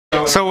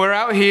So we're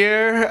out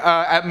here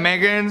at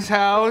Megan's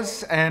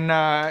house, and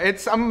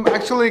I'm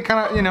actually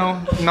kind of, you know,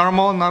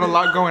 normal, not a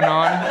lot going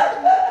on.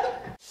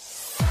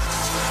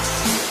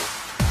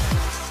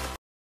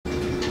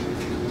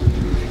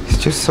 It's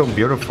just so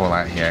beautiful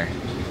out here.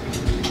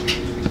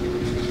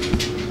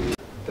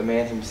 The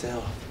man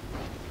himself.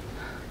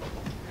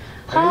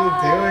 What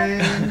are you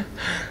doing?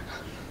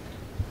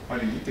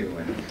 What are you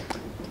doing?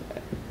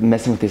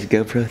 Messing with this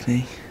GoPro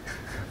thing.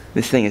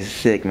 This thing is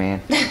sick,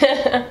 man.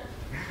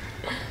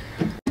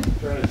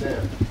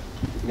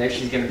 Next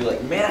she's gonna be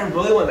like, man, I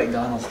really want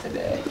McDonald's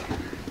today.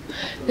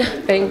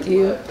 Thank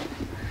you.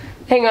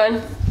 Hang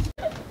on.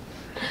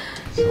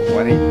 So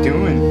what are you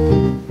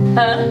doing?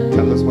 Huh?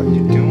 Tell us what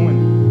you're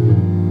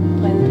doing.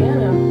 Playing the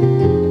piano.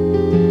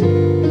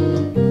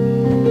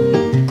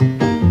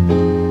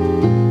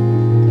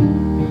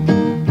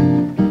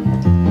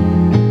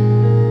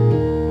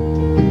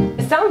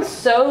 It sounds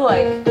so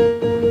like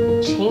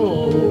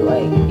chainy,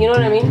 like, you know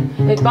what I mean?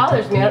 It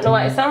bothers me. I don't know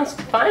why. It sounds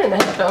fine in the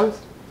headphones.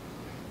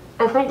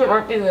 I think it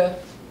might be the...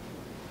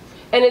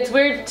 And it's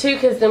weird too,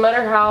 because no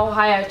matter how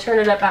high I turn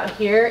it up out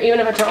here,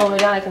 even if I turn it all the way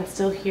down, I can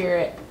still hear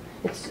it.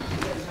 It's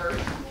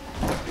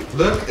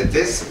Look at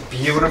this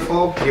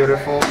beautiful,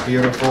 beautiful,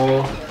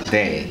 beautiful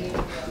day.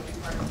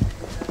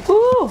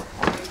 Woo!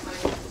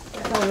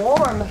 It's so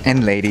warm.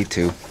 And lady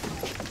too.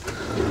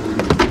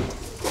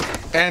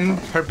 And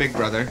her big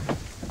brother.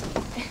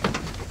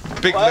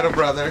 Big little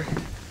brother.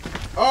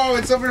 Oh,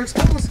 it's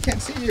overexposed.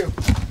 Can't see you.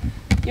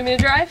 You want me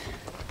to drive?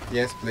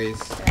 Yes, please.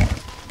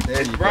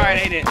 There you go.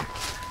 Right, ain't it?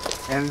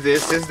 And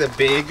this is the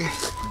big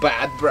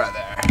bad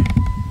brother.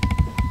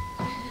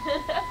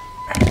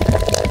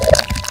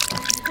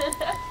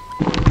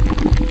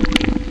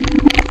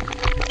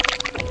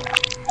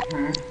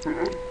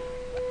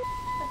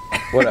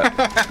 What up?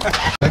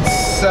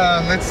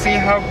 Let's see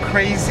how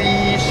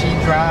crazy she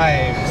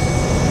drives.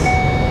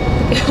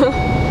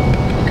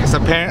 Because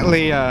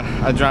apparently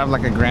I drive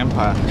like a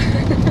grandpa.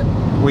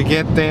 We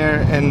get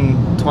there in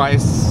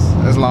twice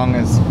as long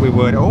as we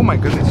would. Oh my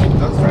goodness, she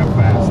does drive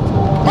fast.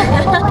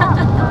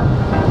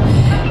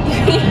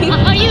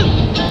 How are you?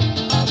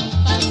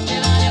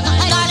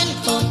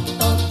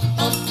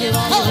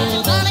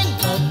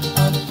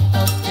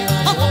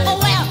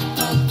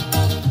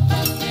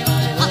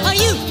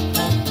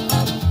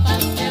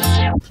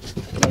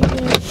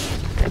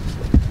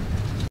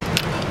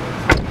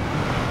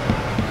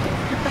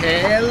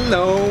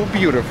 Hello,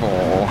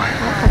 beautiful.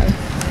 Hi.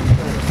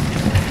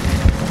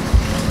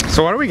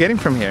 So what are we getting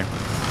from here?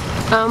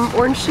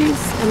 Orange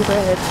juice and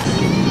bread.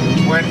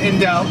 When in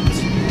doubt,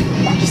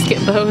 Just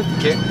get both.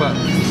 get both.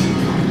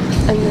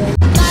 And then...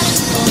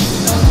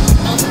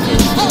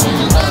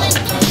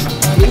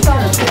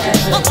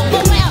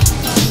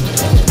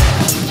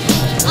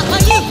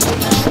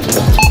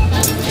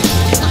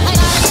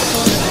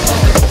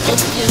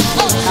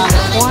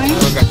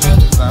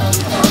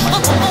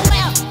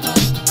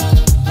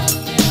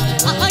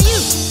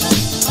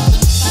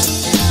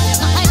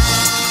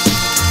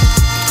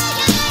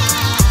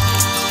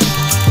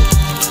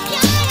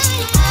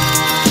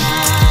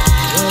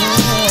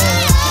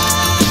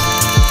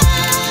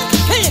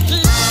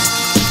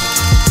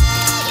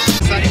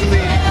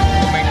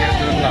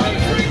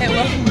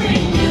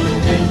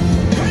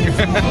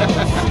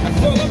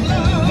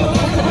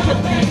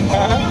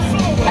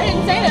 I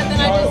didn't say that, then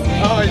I just...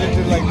 Oh, you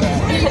did like that.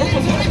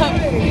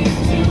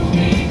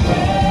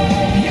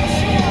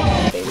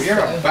 We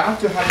are about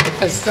to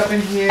have stuff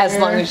in here. As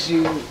long as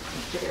you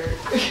share.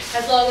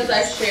 As long as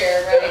I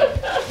share, right?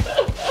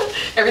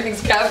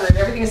 Everything's covered,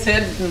 everything's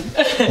hidden.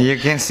 You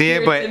can see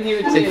it, but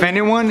if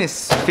anyone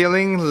is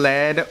feeling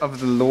led of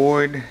the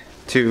Lord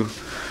to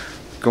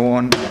go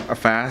on a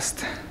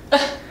fast,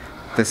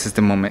 this is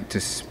the moment to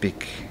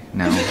speak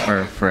now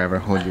or forever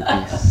hold your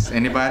peace.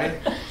 Anybody?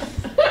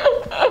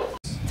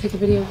 Take a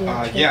video of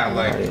your trip. Yeah,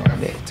 like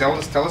tell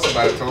us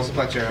about it. Tell us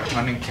about your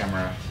hunting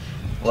camera.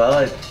 Well,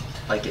 it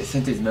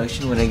senses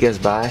motion when it goes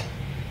by,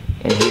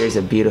 and here's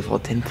a beautiful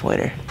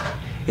 10-pointer.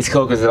 It's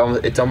cool because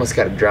it's almost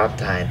got a drop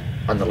time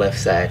on the left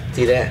side.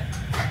 See that?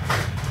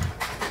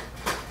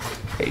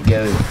 There it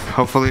goes.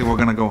 Hopefully we're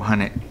gonna go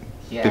hunt it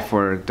Yeah.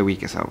 before the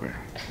week is over.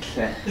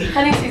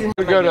 Hunting season.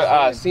 We'll go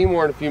to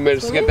Seymour in a few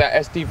minutes to get that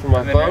SD for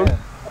my phone.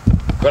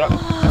 But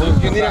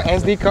You need an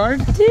SD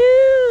card? Dude!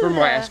 for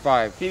my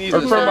S5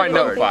 or for my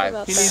Note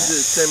 5. He needs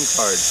a SIM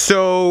card.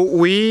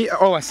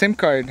 So a SIM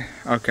card.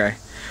 Okay.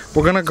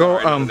 We're gonna go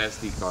Sorry, not an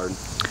SD card.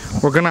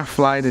 we're gonna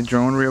fly the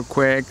drone real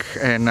quick,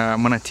 and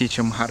I'm gonna teach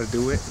him how to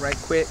do it right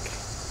quick.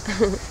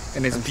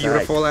 And it's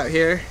beautiful out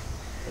here.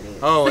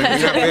 Oh,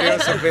 and we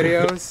have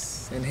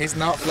videos, and he's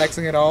not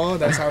flexing at all.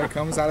 That's how it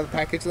comes out of the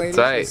package, ladies.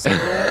 That's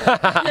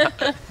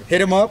right.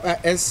 Hit him up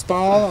at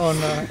SPAL on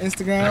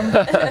Instagram.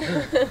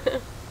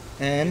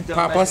 And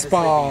Papa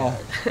Spal.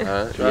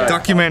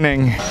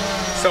 Documenting.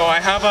 So I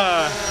have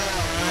an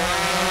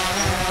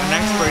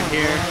expert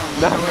here.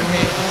 Not with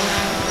me.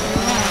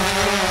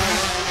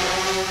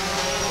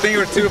 Thing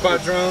or two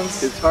about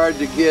drones. It's hard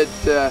to get.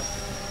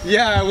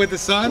 Yeah, with the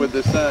sun. With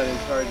the sun,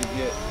 it's hard to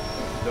get.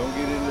 Don't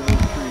get into the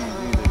trees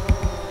either.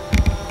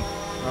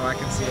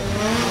 can see it.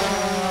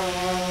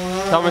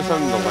 Tell me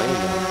something to land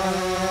on.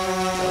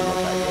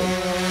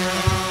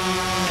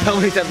 Tell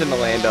me something to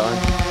land on.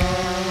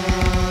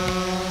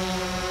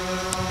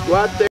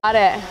 What the? Got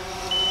it.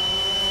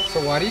 So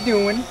what are you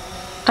doing?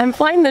 I'm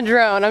flying the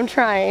drone. I'm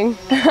trying.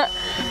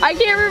 I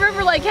can't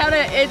remember like how to.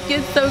 It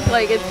gets so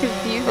like it's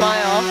confused.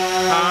 Smile.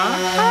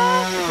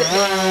 Huh?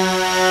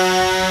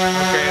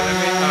 Okay, let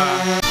me.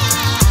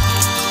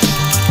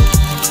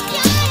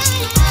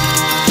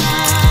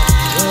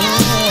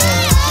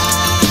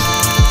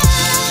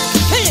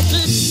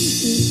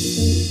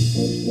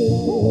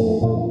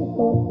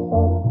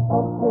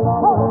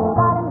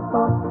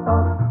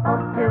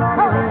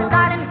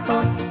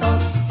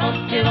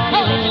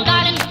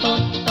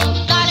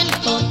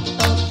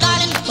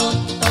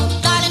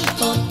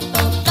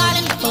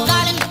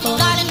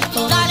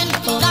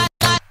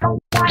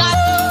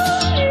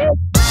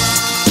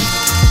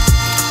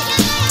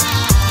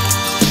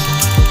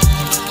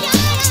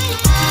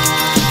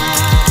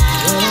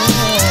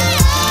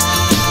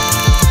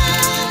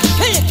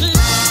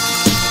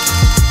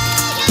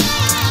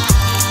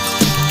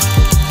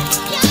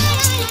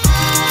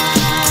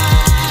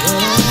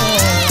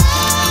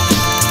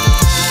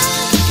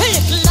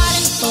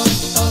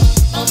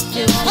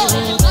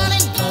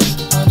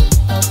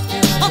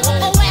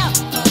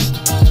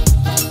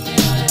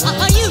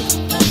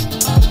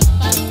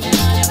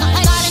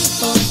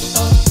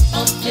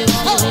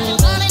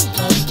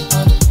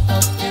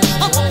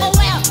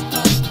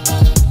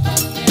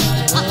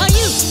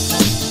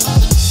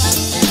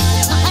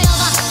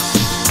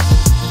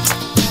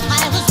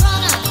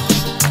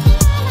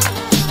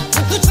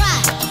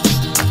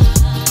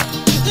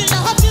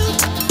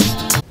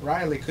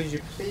 Riley, could you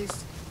please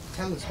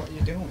tell us what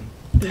you're doing?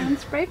 I'm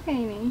spray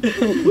painting.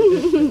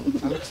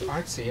 That looks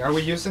artsy. Are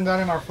we using that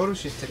in our photo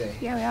shoot today?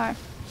 Yeah, we are.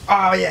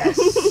 Oh, yes!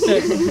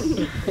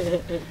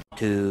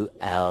 2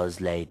 hours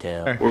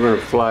later. We're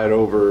gonna fly it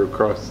over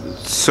across the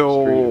street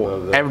So,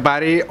 above that.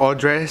 everybody all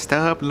dressed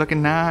up,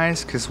 looking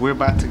nice, because we're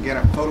about to get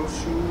a photo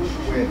shoot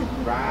with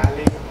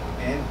Riley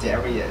and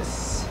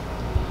Darius.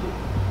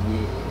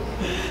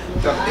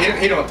 Yeah.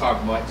 He don't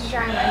talk much.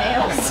 Drying my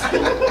nails.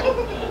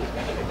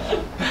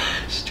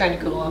 She's trying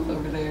to cool off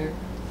over there.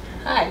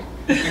 Hi.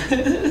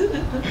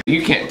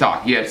 You can't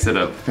talk. You have to set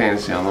up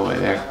fantasy on the way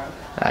there.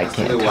 I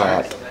can't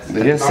talk.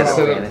 They didn't set up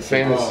fantasy.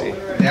 fantasy.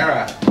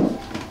 Dara,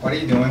 what are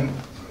you doing?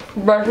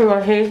 Brushing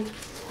my teeth.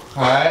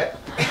 What?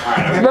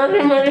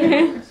 Brushing my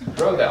teeth.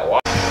 Throw that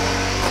water.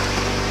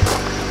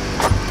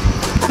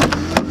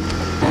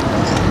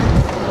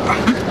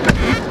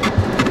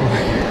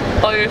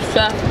 All your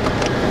stuff.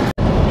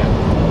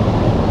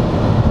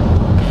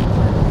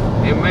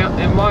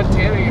 In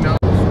Montana, you know.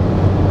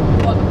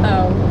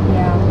 Oh,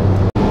 yeah.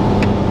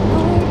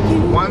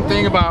 One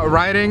thing about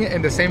riding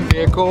in the same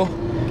vehicle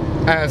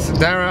as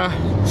Dara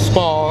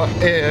Spall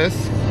is,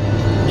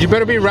 you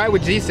better be right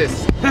with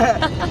Jesus.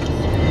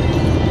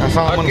 That's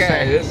all I'm gonna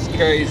say. This is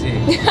crazy.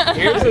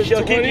 Here's a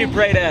She'll keep you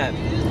prayed up.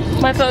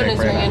 My phone is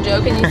ringing,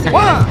 Joe. Can you see?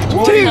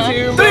 1,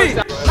 2,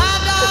 3.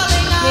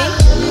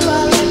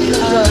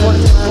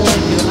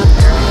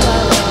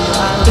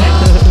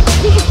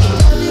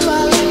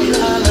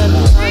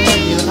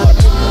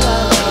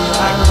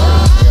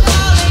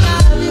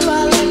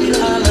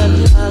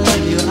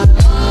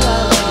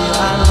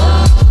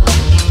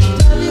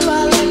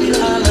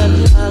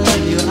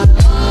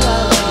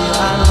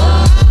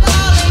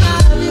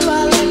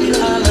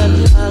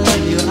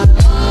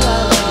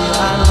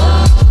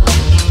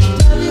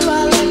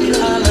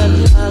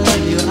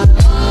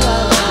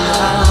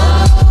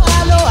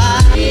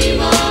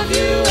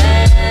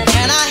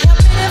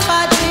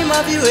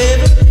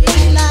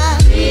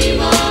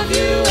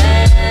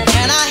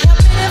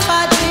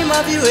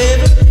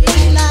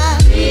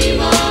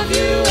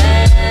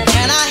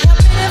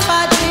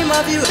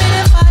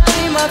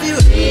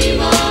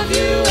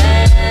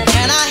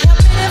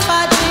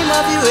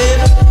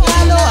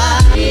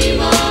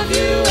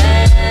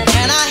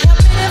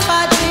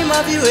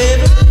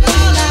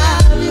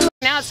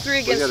 Now it's 3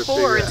 against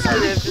 4 instead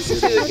of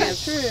just 2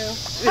 against 2.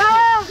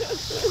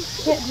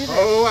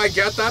 Oh, I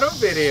got that on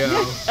video.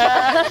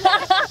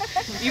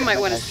 You might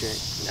want to.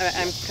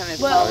 I'm kind of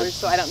taller,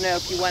 so I don't know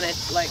if you want it.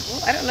 Like,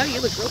 well, I don't know. You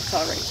look real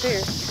tall right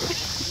there.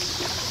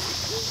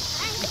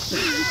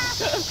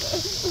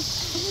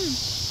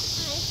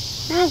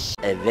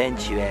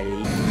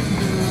 Eventually.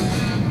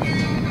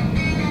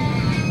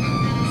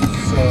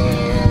 So,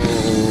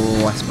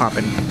 what's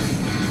poppin'?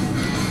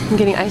 I'm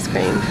getting ice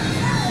cream.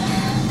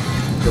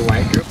 The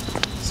white girl.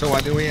 So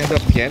what do we end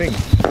up getting?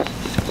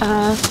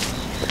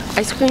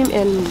 Ice cream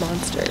and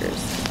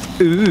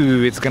monsters.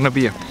 Ooh, it's gonna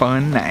be a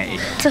fun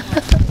night.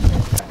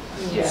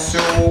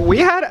 So we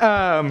had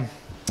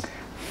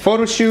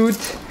photo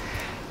shoot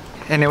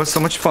and it was so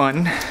much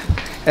fun.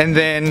 And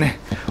then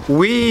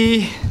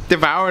we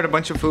devoured a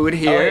bunch of food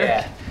here. Oh,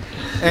 yeah.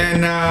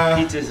 And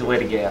Pizza's the way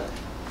to go.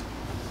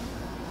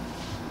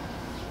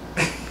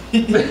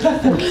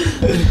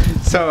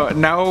 so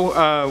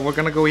now we're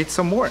gonna go eat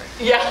some more.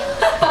 Yeah.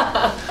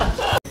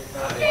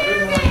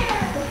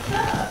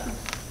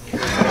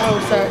 Oh,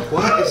 sorry.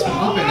 What is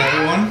poppin',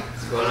 everyone?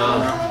 What's going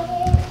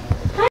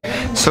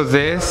on? So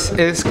this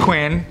is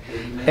Quinn,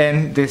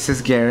 and this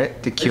is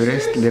Garrett, the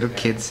cutest little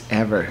kids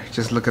ever.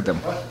 Just look at them.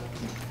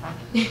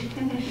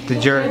 The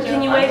jerk.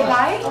 Can you wave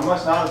hi? Can you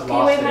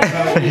wave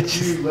hi?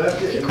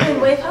 Quinn,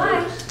 wave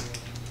hi.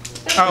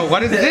 Oh,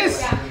 what is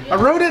this? A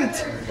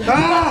rodent!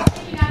 Ah!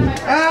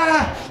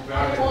 Ah!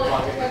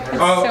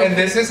 Oh, and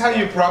this is how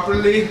you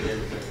properly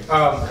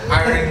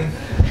iron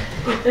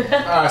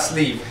a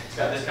sleeve.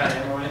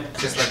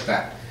 Just like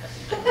that.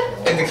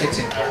 In the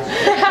kitchen.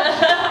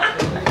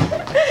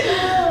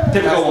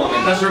 Typical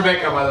woman. That's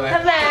Rebecca, by the way.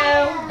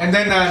 Hello. And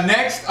then up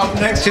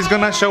next, she's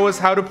gonna show us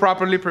how to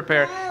properly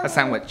prepare a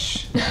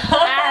sandwich. You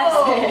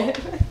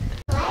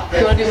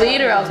want to do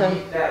lead or alto?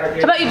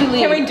 How about you do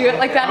lead? Can we do it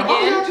like that again?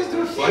 Oh, yeah, just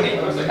do it funny.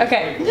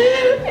 Okay.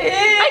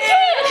 I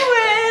can't. It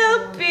will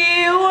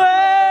be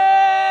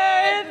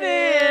worth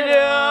it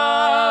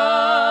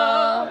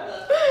all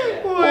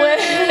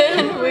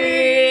when we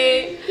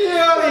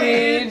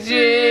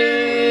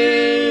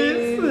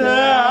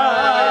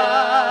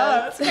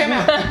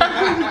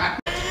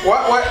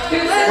What? Why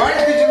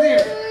did you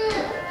leave?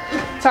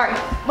 Sorry.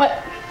 What?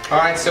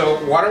 Alright, so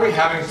what are we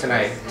having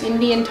tonight?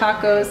 Indian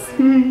tacos.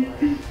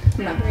 I'm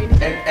not very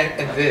good.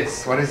 And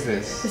this, what is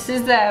this? This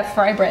is the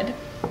fry bread.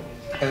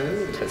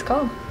 Ooh. It's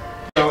called.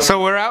 So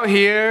we're out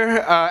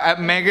here at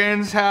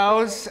Megan's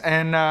house,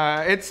 and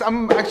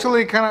I'm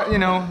actually kind of, you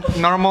know,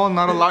 normal,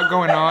 not a lot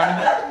going on.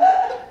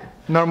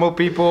 Normal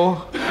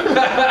people.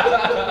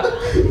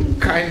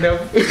 Kind of.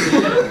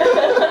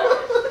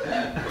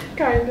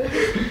 Kind of.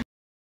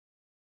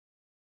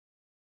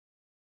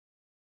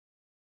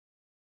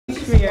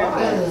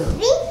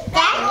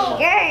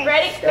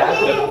 Ready?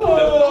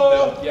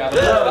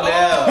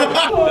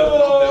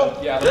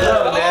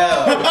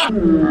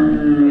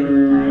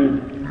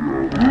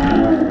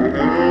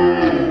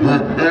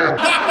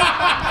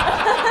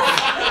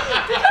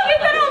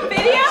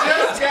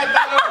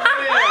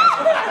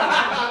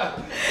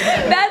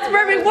 That's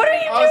perfect. What are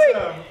you doing?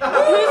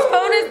 Whose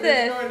phone is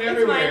this?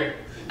 It's mine.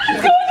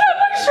 It's going on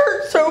my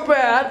shirt so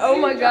bad. Oh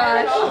my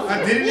gosh. I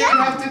didn't even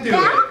have to do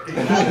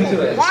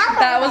it.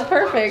 That was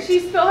perfect. She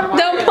spilled her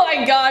water. Oh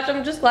my gosh.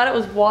 I'm just glad it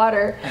was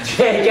water.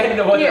 Yeah, you gotta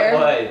know what Here.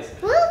 that was.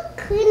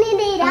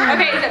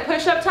 Okay, is it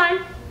push-up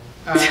time?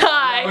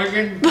 Time. We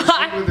can Bye.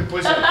 proceed with the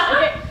push-ups.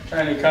 Okay.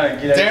 Trying to kind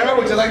of get Dara,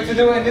 would you like to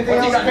do anything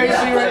else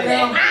crazy right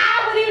now? Ah,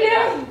 what are you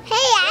doing?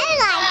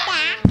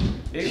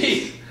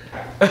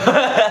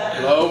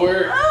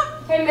 lower.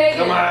 Hey, Megan.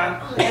 Come on.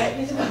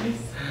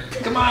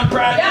 Come on,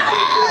 private.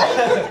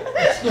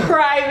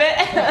 Private.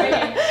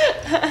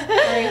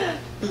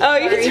 Oh,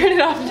 you can turn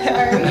it off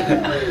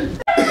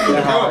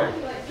now.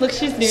 Look,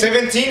 she's new.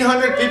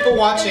 1,700 people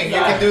watching. You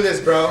can do this,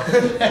 bro.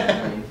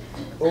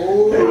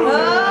 Oh.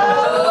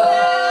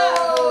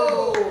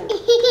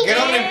 Get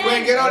on him,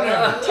 Quinn. Get on him.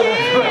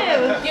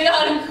 Get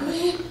on him,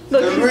 Quinn.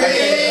 Look,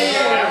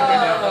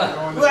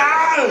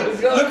 Wow!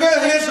 Look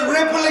at his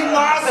rippling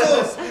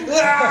muscles.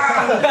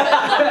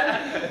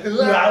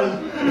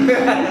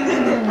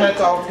 That's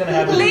all that's gonna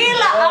happen.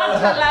 Leela,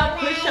 allow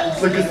push-ups.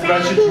 Look at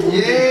Russian.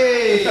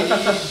 Yay! You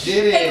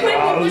did it. Hey, Quinn,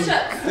 do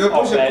push-ups. Do a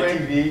push-up, Quinn.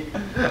 TV.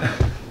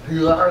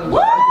 Woo!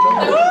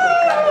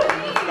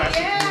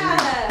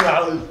 Yeah.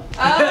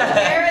 Oh,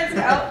 Aaron's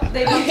out.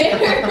 They don't care.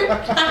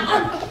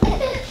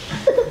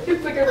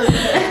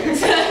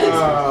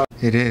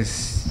 It is.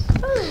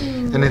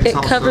 And it's It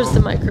covers also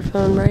the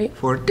microphone, right?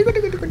 for Tickle.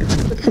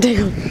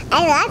 I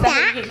like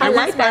that. I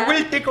like I that.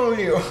 will tickle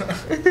you.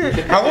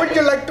 How would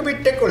you like to be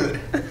tickled?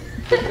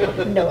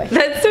 No way.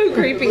 That's so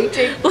creepy.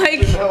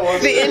 Like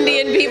the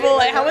Indian people,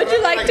 like, how would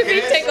you like to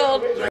be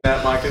tickled?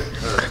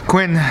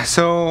 Quinn,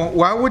 so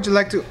what would you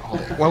like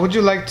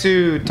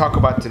to talk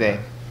about today?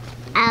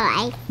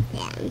 I like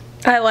them.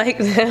 I like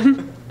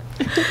them.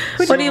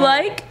 What do you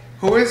like?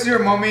 Who is your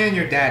mommy and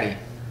your daddy?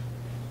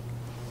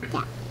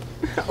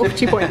 Oh,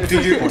 2 points. Do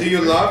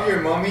you love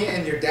your mommy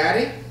and your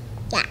daddy?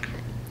 Yeah.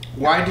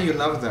 Why do you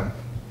love them?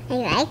 I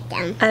like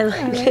them. I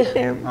like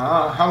them.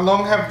 How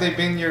long have they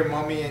been your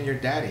mommy and your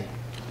daddy?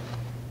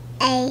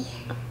 I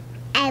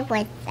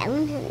was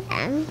them.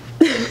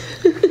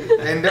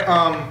 And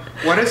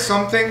what is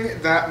something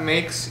that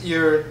makes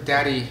your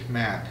daddy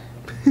mad?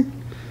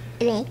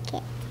 Make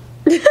it.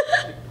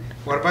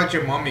 What about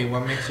your mommy?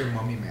 What makes your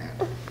mommy mad?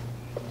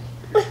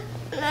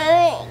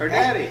 Her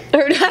daddy.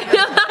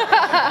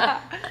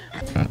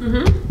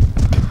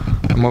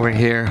 I'm over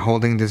here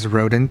holding this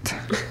rodent,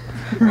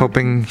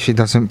 hoping she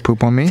doesn't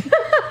poop on me.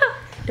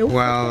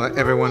 While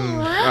everyone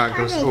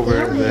goes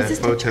over the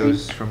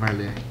photos from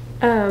earlier.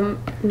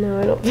 No,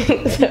 I don't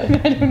think so.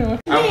 I don't know.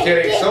 I'm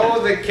kidding. So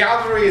the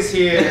cavalry is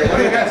here. What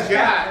do you guys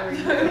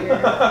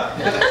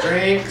got?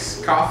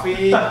 Drinks,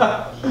 coffee.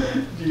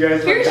 You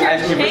guys Here's your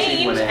change.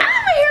 Ah,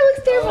 my hair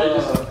looks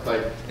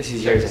terrible. This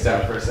is yours.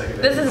 down for a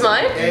second. This is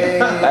mine? Hey, hey.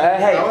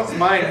 that was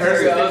mine.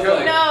 Hers.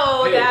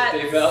 No, that's...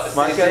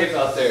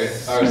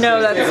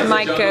 No, that's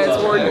Micah's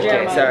or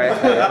Jeremiah's. Sorry. I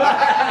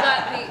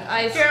got the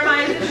ice.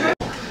 Jeremiah's.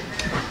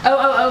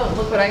 Oh,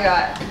 look what I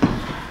got.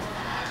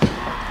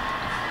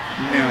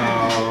 No.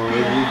 Oh,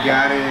 you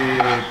got it.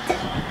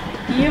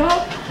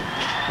 Yup.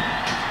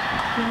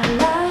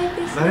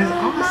 That is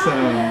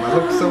awesome. I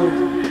look so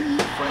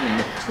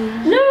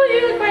funny. No, you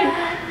look fine.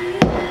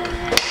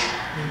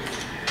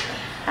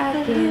 I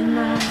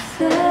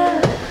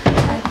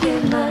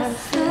give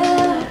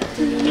myself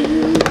to you.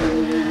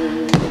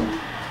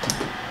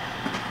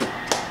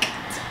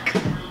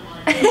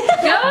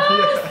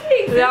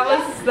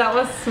 That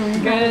was some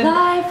good.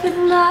 Life is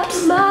not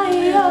my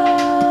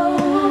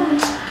own.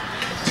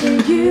 To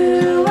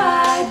you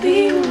I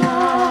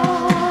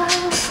belong.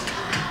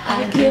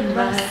 I give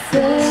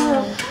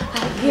myself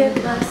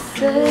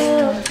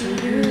to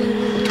you.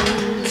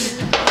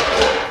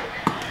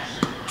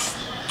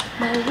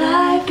 My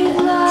life is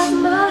not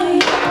my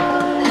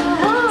own.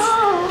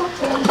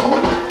 To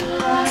you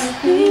I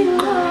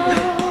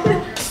belong.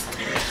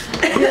 I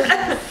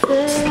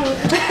give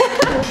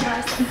myself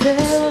to you.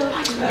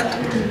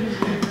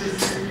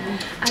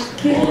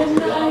 Give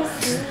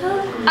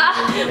myself.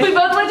 We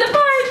both went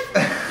apart.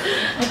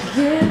 I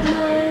give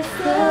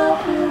myself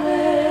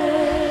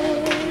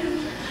away.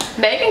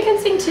 Megan can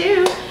sing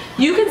too.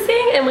 You can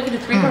sing, and we can do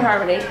 3-part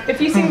harmony.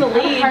 If you sing the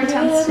lead,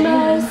 Give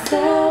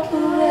myself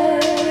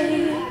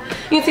away.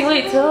 you can sing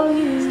lead. So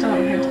you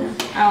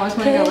I always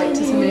want to go wait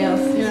to somebody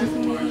else. You know?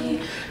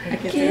 I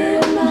can't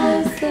give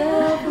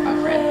myself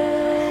away.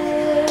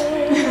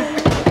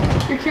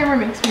 Your camera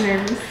makes me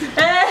nervous.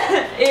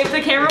 If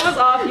the camera was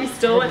off, you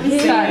still wouldn't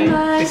sing.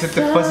 Is it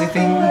the fuzzy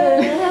thing?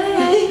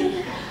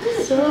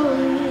 So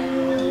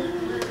you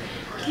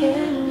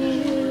can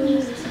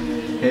use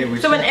me. Hey, we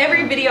So in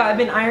every video, I've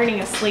been ironing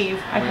a sleeve.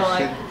 I feel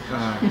like.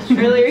 should,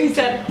 Earlier he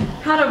said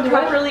how to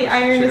properly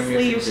iron a shoot a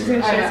music sleeve. She's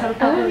gonna show us how to Oh,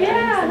 properly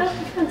iron yeah, a sleeve.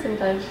 That'd be fun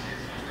sometimes.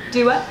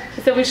 Do what?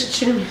 I said we should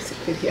shoot a music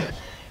video.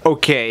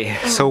 Okay,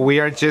 so we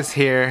are just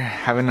here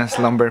having a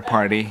slumber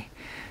party.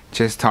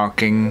 Just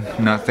talking,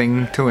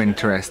 nothing too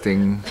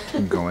interesting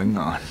going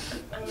on.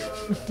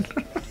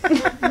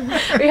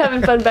 Are you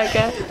having fun,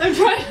 Becca? I'm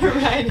trying to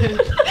write it.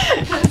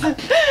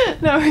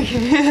 No, we're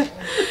kidding.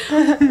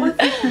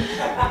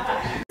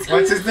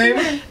 What's his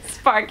name?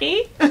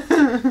 Sparky.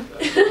 Come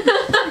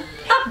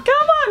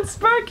on,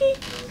 Sparky.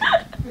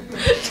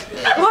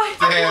 What?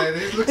 Yeah,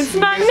 this looks It's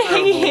not miserable.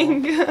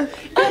 nagging.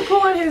 Don't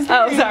pull on his.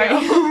 Oh, sorry.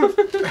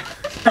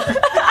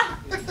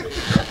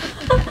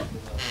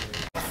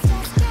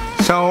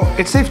 So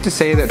it's safe to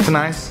say that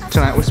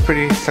tonight was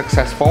pretty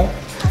successful,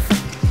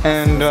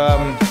 and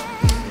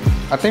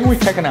I think we're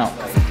checking out.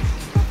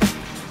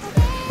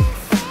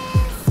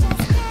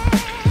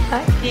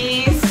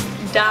 Peace,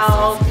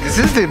 dog. This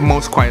is the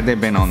most quiet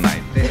they've been all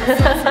night.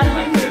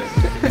 Like this.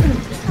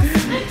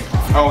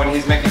 Oh, and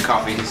he's making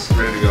coffee. He's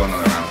ready to go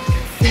another round.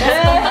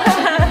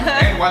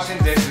 And washing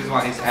dishes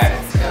while he's at it.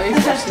 Oh,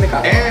 he's touching the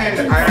coffee.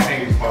 And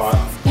ironing.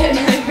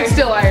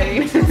 Still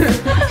ironing.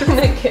 In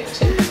the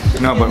kitchen.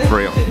 No, but for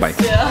real. Bye.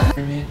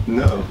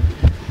 No.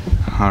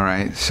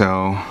 Alright,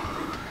 so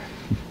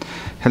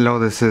hello,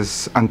 this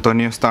is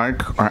Antonio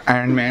Stark, or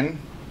Iron Man.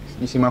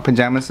 You see my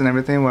pajamas and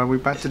everything? What are we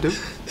about to do?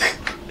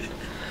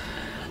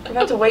 I'm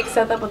about to wake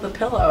Seth up with a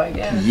pillow, I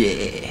guess.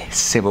 Yeah,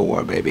 Civil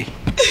War, baby.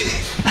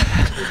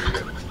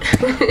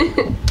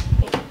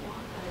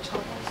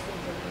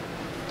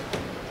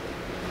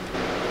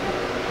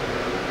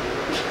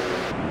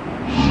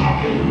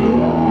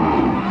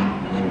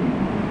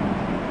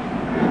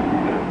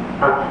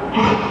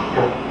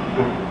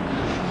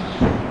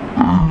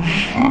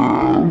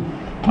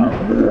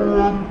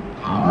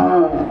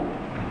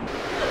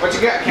 What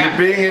you got, Cap?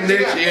 You're being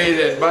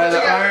initiated by the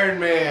Iron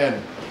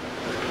Man.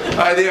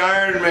 By the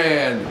Iron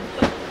Man.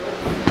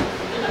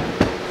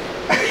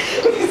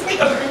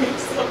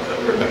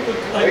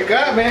 Wake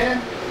up,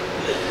 man.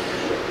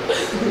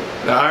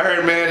 The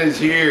Iron Man is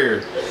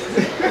here.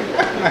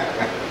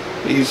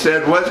 He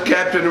said, what's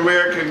Captain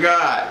America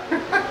got?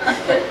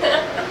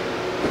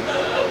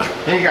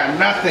 He ain't got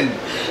nothing.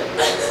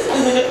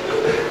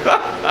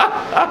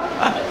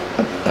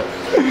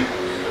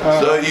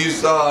 So you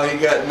saw he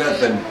got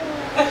nothing.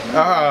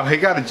 Oh, he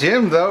got a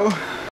gym though.